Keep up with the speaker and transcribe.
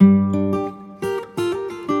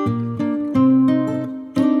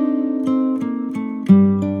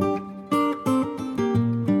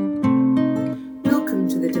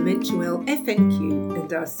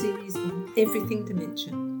our series on everything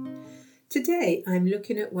dementia. Today I'm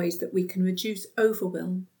looking at ways that we can reduce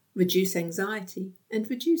overwhelm, reduce anxiety and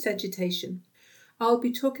reduce agitation. I'll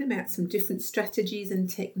be talking about some different strategies and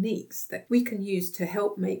techniques that we can use to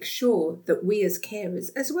help make sure that we as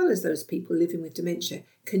carers, as well as those people living with dementia,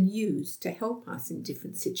 can use to help us in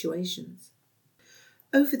different situations.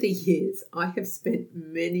 Over the years, I have spent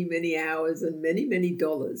many hours and many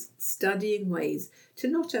dollars studying ways to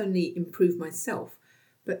not only improve myself,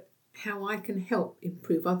 but how I can help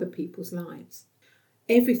improve other people's lives.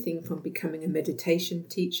 Everything from becoming a meditation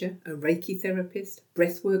teacher, a Reiki therapist,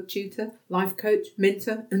 breathwork tutor, life coach,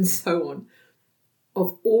 mentor, and so on.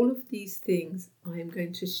 Of all of these things, I am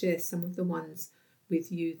going to share some of the ones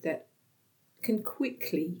with you that can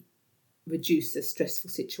quickly reduce a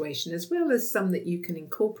stressful situation, as well as some that you can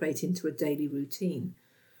incorporate into a daily routine.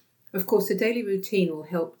 Of course, a daily routine will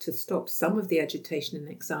help to stop some of the agitation and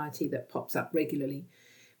anxiety that pops up regularly,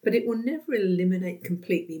 but it will never eliminate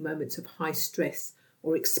completely moments of high stress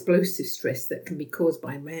or explosive stress that can be caused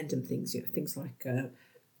by random things, things like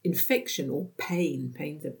infection or pain.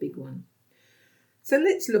 Pain's a big one. So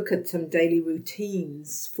let's look at some daily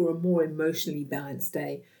routines for a more emotionally balanced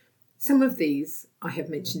day. Some of these I have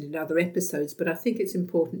mentioned in other episodes, but I think it's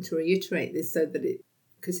important to reiterate this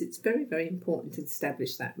because it's very important to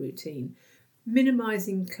establish that routine.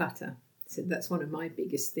 Minimizing clutter. So that's one of my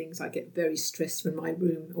biggest things. I get very stressed when my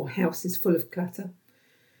room or house is full of clutter.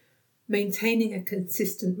 Maintaining a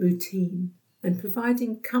consistent routine and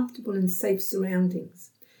providing comfortable and safe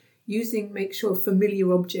surroundings. Make sure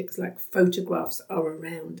familiar objects like photographs are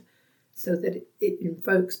around, so that it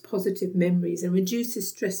invokes positive memories and reduces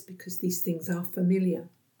stress because these things are familiar.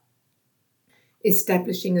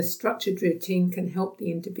 Establishing a structured routine can help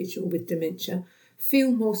the individual with dementia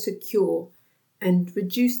feel more secure and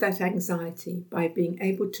reduce that anxiety by being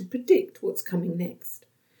able to predict what's coming next.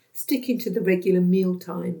 Sticking to the regular meal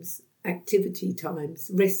times, activity times,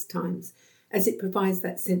 rest times, as it provides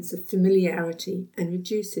that sense of familiarity and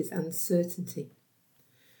reduces uncertainty.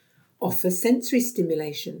 Offer sensory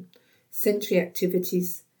stimulation. Sensory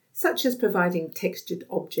activities such as providing textured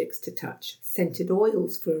objects to touch, scented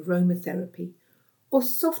oils for aromatherapy, or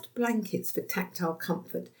soft blankets for tactile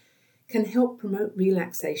comfort can help promote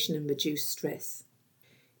relaxation and reduce stress.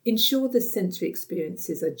 Ensure the sensory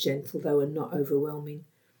experiences are gentle though and not overwhelming.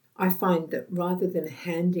 I find that rather than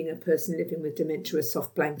handing a person living with dementia a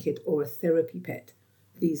soft blanket or a therapy pet,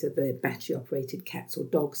 these are the battery-operated cats or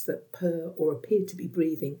dogs that purr or appear to be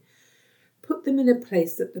breathing, put them in a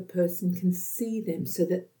place that the person can see them so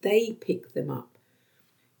that they pick them up.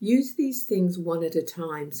 Use these things one at a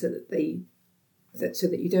time so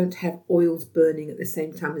that you don't have oils burning at the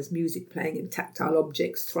same time as music playing and tactile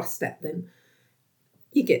objects thrust at them.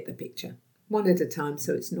 You get the picture. One at a time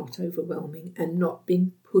so it's not overwhelming and not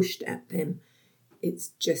being pushed at them. It's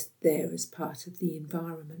just there as part of the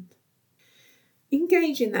environment.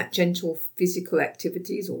 Engage in that gentle physical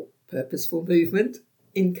activities or purposeful movement.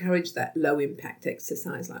 Encourage that low-impact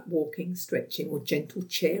exercise like walking, stretching or gentle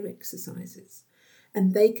chair exercises.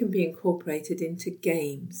 And they can be incorporated into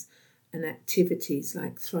games and activities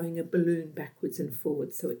like throwing a balloon backwards and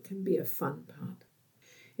forwards, so it can be a fun part.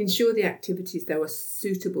 Ensure the activities, though, are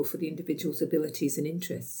suitable for the individual's abilities and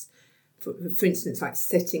interests. For instance, like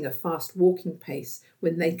setting a fast walking pace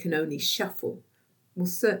when they can only shuffle will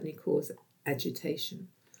certainly cause agitation.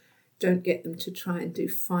 Don't get them to try and do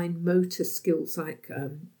fine motor skills like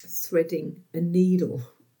threading a needle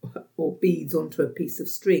or beads onto a piece of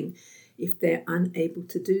string. If they're unable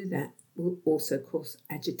to do that, will also cause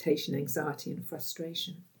agitation, anxiety and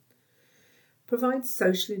frustration. Provide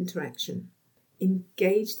social interaction.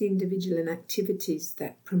 Engage the individual in activities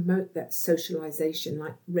that promote that socialisation,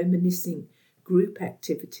 like reminiscing, group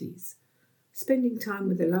activities, spending time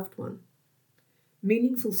with a loved one.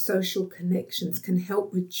 Meaningful social connections can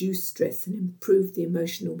help reduce stress and improve the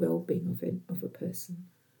emotional well-being of a person.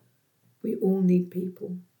 We all need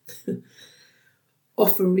people.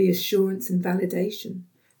 Offer reassurance and validation.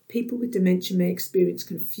 People with dementia may experience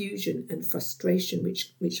confusion and frustration,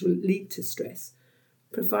 which will lead to stress.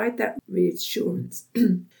 Provide that reassurance.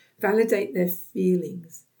 Validate their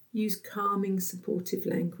feelings. Use calming, supportive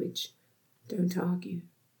language. Don't argue.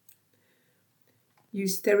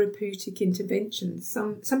 Use therapeutic interventions.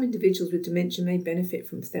 Some individuals with dementia may benefit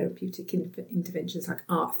from therapeutic interventions like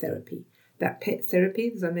art therapy. That pet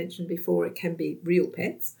therapy, as I mentioned before, it can be real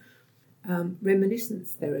pets.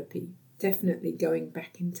 Reminiscence therapy, definitely going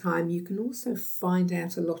back in time. You can also find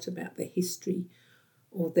out a lot about the history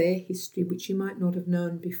or their history, which you might not have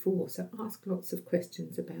known before. So ask lots of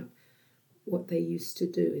questions about what they used to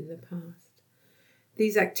do in the past.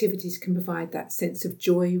 These activities can provide that sense of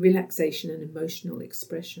joy, relaxation and emotional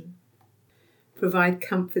expression. Provide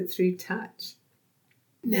comfort through touch.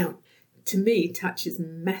 Now, to me, touch is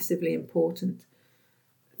massively important,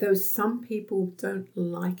 though some people don't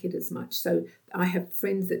like it as much. So I have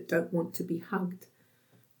friends that don't want to be hugged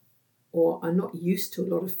or are not used to a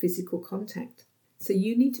lot of physical contact. So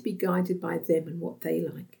you need to be guided by them and what they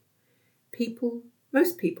like.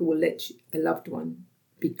 Most people will let a loved one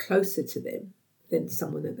be closer to them than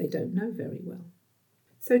someone that they don't know very well.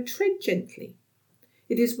 So tread gently.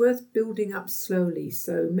 It is worth building up slowly,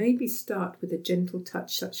 so maybe start with a gentle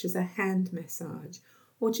touch such as a hand massage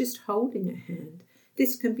or just holding a hand.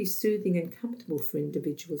 This can be soothing and comfortable for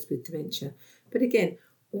individuals with dementia, but again,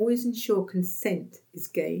 always ensure consent is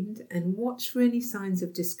gained and watch for any signs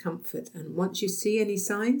of discomfort, and once you see any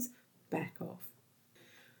signs, back off.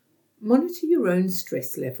 Monitor your own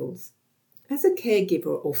stress levels. As a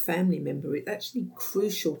caregiver or family member, it's actually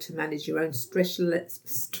crucial to manage your own stress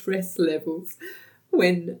levels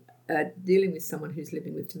when dealing with someone who's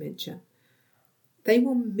living with dementia. They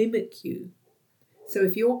will mimic you. So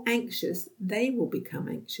if you're anxious, they will become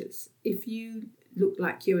anxious. If you look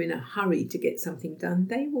like you're in a hurry to get something done,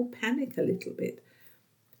 they will panic a little bit.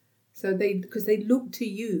 So because they look to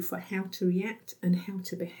you for how to react and how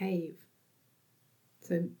to behave.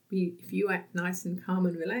 So if you act nice and calm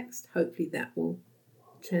and relaxed, hopefully that will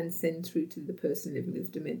transcend through to the person living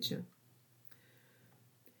with dementia.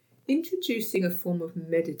 Introducing a form of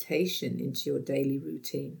meditation into your daily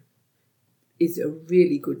routine is a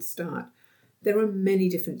really good start. There are many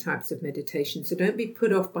different types of meditation, so don't be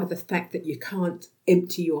put off by the fact that you can't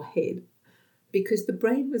empty your head, because the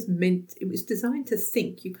brain it was designed to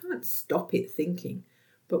think. You can't stop it thinking,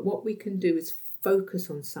 but what we can do is focus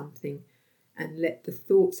on something and let the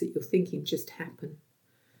thoughts that you're thinking just happen.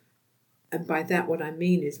 And by that, what I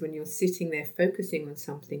mean is when you're sitting there focusing on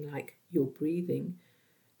something like your breathing,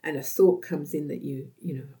 and a thought comes in that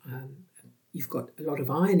you've got a lot of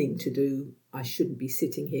ironing to do, I shouldn't be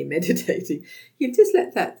sitting here meditating. You just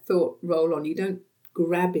let that thought roll on. You don't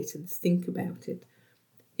grab it and think about it.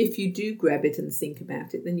 If you do grab it and think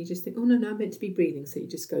about it, then you just think, oh, no, I'm meant to be breathing. So you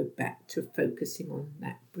just go back to focusing on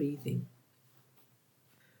that breathing.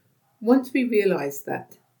 Once we realise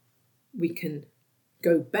that, we can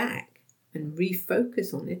go back and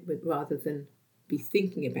refocus on it rather than be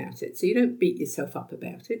thinking about it. So you don't beat yourself up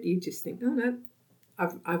about it. You just think, oh, no,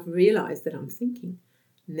 I've realised that I'm thinking.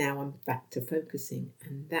 Now I'm back to focusing,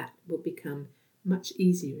 and that will become much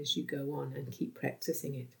easier as you go on and keep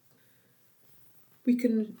practicing it. We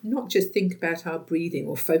can not just think about our breathing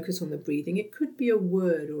or focus on the breathing. It could be a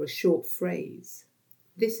word or a short phrase.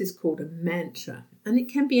 This is called a mantra, and it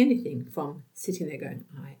can be anything from sitting there going,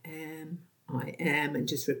 I am, and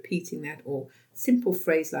just repeating that, or simple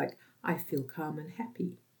phrase like, I feel calm and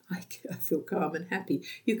happy. I feel calm and happy.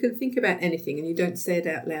 You can think about anything, and you don't say it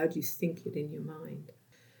out loud, you think it in your mind.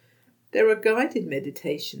 There are guided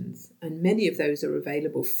meditations, and many of those are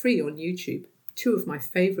available free on YouTube. Two of my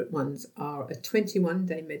favourite ones are a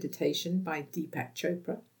 21-day meditation by Deepak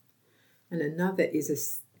Chopra, and another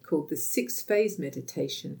is called the 6-phase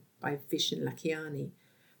meditation by Vishen Lakhiani.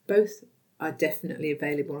 Both are definitely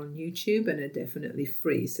available on YouTube and are definitely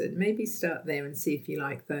free, so maybe start there and see if you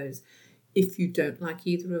like those. If you don't like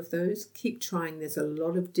either of those, keep trying. There's a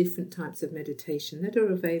lot of different types of meditation that are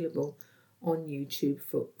available on YouTube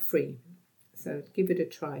for free. So give it a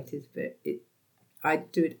try. I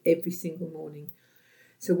do it every single morning.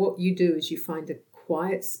 So what you do is you find a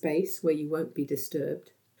quiet space where you won't be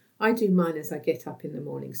disturbed. I do mine as I get up in the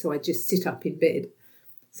morning, so I just sit up in bed.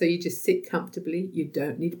 So you just sit comfortably. You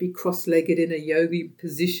don't need to be cross-legged in a yogi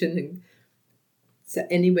position. So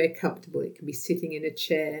anywhere comfortable. It can be sitting in a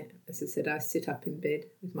chair. As I said, I sit up in bed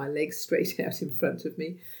with my legs straight out in front of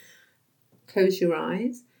me. Close your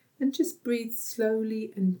eyes and just breathe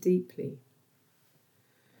slowly and deeply.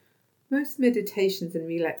 Most meditations and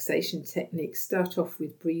relaxation techniques start off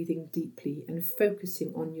with breathing deeply and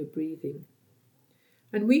focusing on your breathing.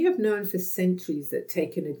 And we have known for centuries that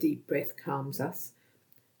taking a deep breath calms us.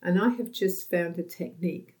 And I have just found a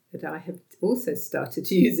technique that I have also started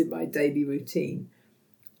to use in my daily routine.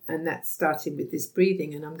 And that's starting with this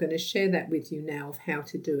breathing. And I'm going to share that with you now of how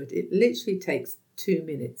to do it. It literally takes 2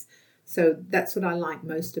 minutes. So that's what I like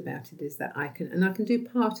most about it, is that I can do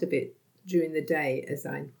part of it during the day as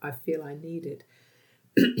I feel I need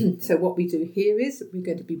it. So what we do here is we're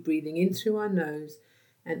going to be breathing in through our nose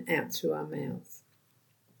and out through our mouths.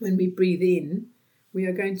 When we breathe in, we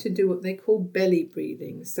are going to do what they call belly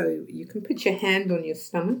breathing. So you can put your hand on your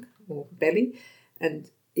stomach or belly, and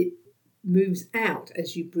it moves out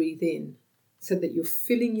as you breathe in, so that you're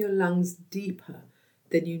filling your lungs deeper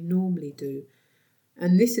than you normally do.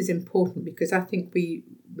 And this is important because I think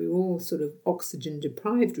we're all sort of oxygen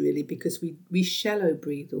deprived, really, because we shallow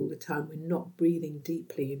breathe all the time. We're not breathing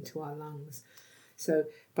deeply into our lungs. So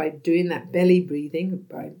by doing that belly breathing,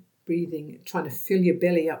 by breathing, trying to fill your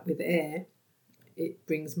belly up with air, it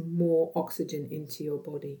brings more oxygen into your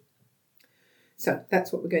body. So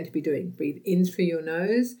that's what we're going to be doing. Breathe in through your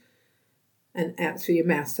nose and out through your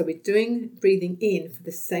mouth. So we're breathing in for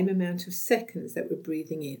the same amount of seconds that we're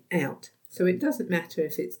breathing out. So it doesn't matter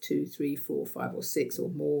if it's 2, 3, 4, 5 or 6 or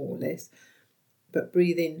more or less, but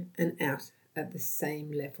breathe in and out at the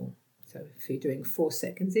same level. So if you're doing 4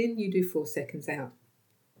 seconds in, you do 4 seconds out.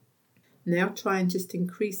 Now try and just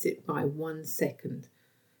increase it by 1 second.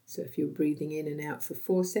 So if you're breathing in and out for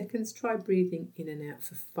 4 seconds, try breathing in and out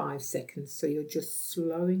for 5 seconds. So you're just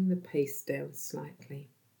slowing the pace down slightly.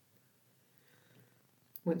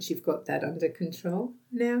 Once you've got that under control,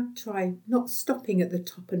 now try not stopping at the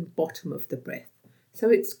top and bottom of the breath.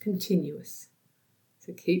 So it's continuous.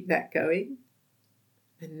 So keep that going.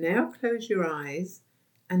 And now close your eyes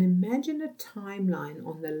and imagine a timeline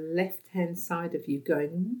on the left-hand side of you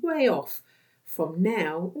going way off from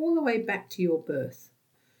now all the way back to your birth.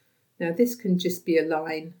 Now this can just be a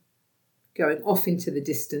line going off into the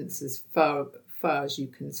distance as far as you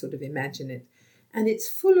can sort of imagine it. And it's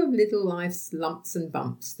full of little life's lumps and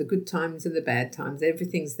bumps, the good times and the bad times.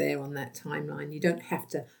 Everything's there on that timeline. You don't have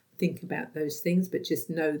to think about those things, but just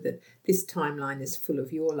know that this timeline is full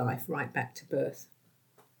of your life right back to birth.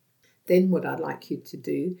 Then what I'd like you to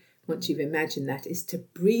do, once you've imagined that, is to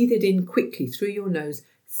breathe it in quickly through your nose,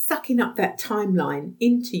 sucking up that timeline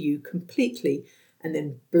into you completely, and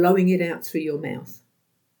then blowing it out through your mouth.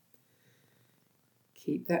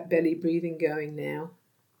 Keep that belly breathing going now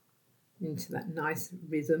into that nice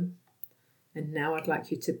rhythm. And now I'd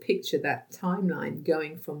like you to picture that timeline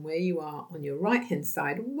going from where you are on your right hand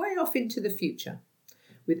side way off into the future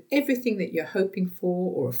with everything that you're hoping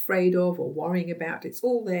for or afraid of or worrying about. It's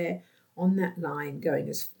all there on that line going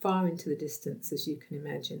as far into the distance as you can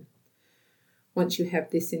imagine. Once you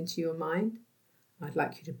have this into your mind, I'd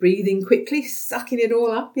like you to breathe in quickly, sucking it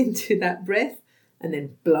all up into that breath and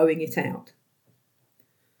then blowing it out.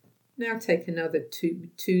 Now take another two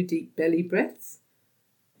deep belly breaths,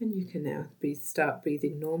 and you can now start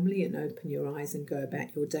breathing normally and open your eyes and go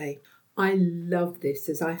about your day. I love this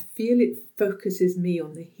as I feel it focuses me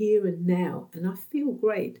on the here and now, and I feel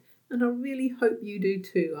great, and I really hope you do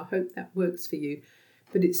too. I hope that works for you.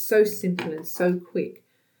 But it's so simple and so quick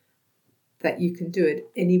that you can do it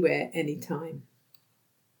anywhere, anytime.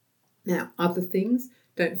 Now, other things,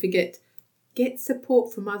 don't forget, get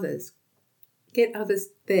support from others. Get others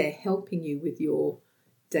there helping you with your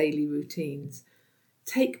daily routines.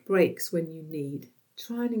 Take breaks when you need.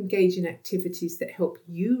 Try and engage in activities that help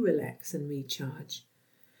you relax and recharge.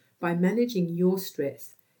 By managing your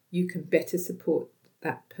stress, you can better support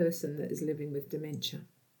that person that is living with dementia.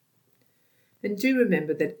 And do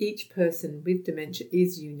remember that each person with dementia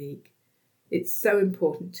is unique. It's so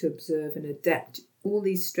important to observe and adapt all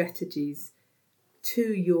these strategies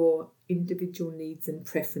to your individual needs and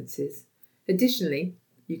preferences. Additionally,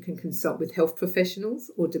 you can consult with health professionals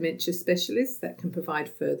or dementia specialists that can provide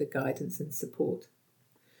further guidance and support.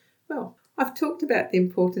 Well, I've talked about the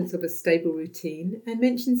importance of a stable routine and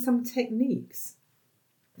mentioned some techniques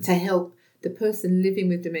to help the person living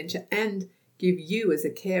with dementia and give you as a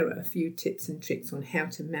carer a few tips and tricks on how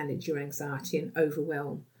to manage your anxiety and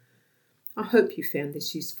overwhelm. I hope you found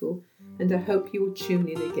this useful, and I hope you'll tune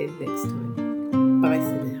in again next time. Bye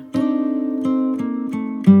for now.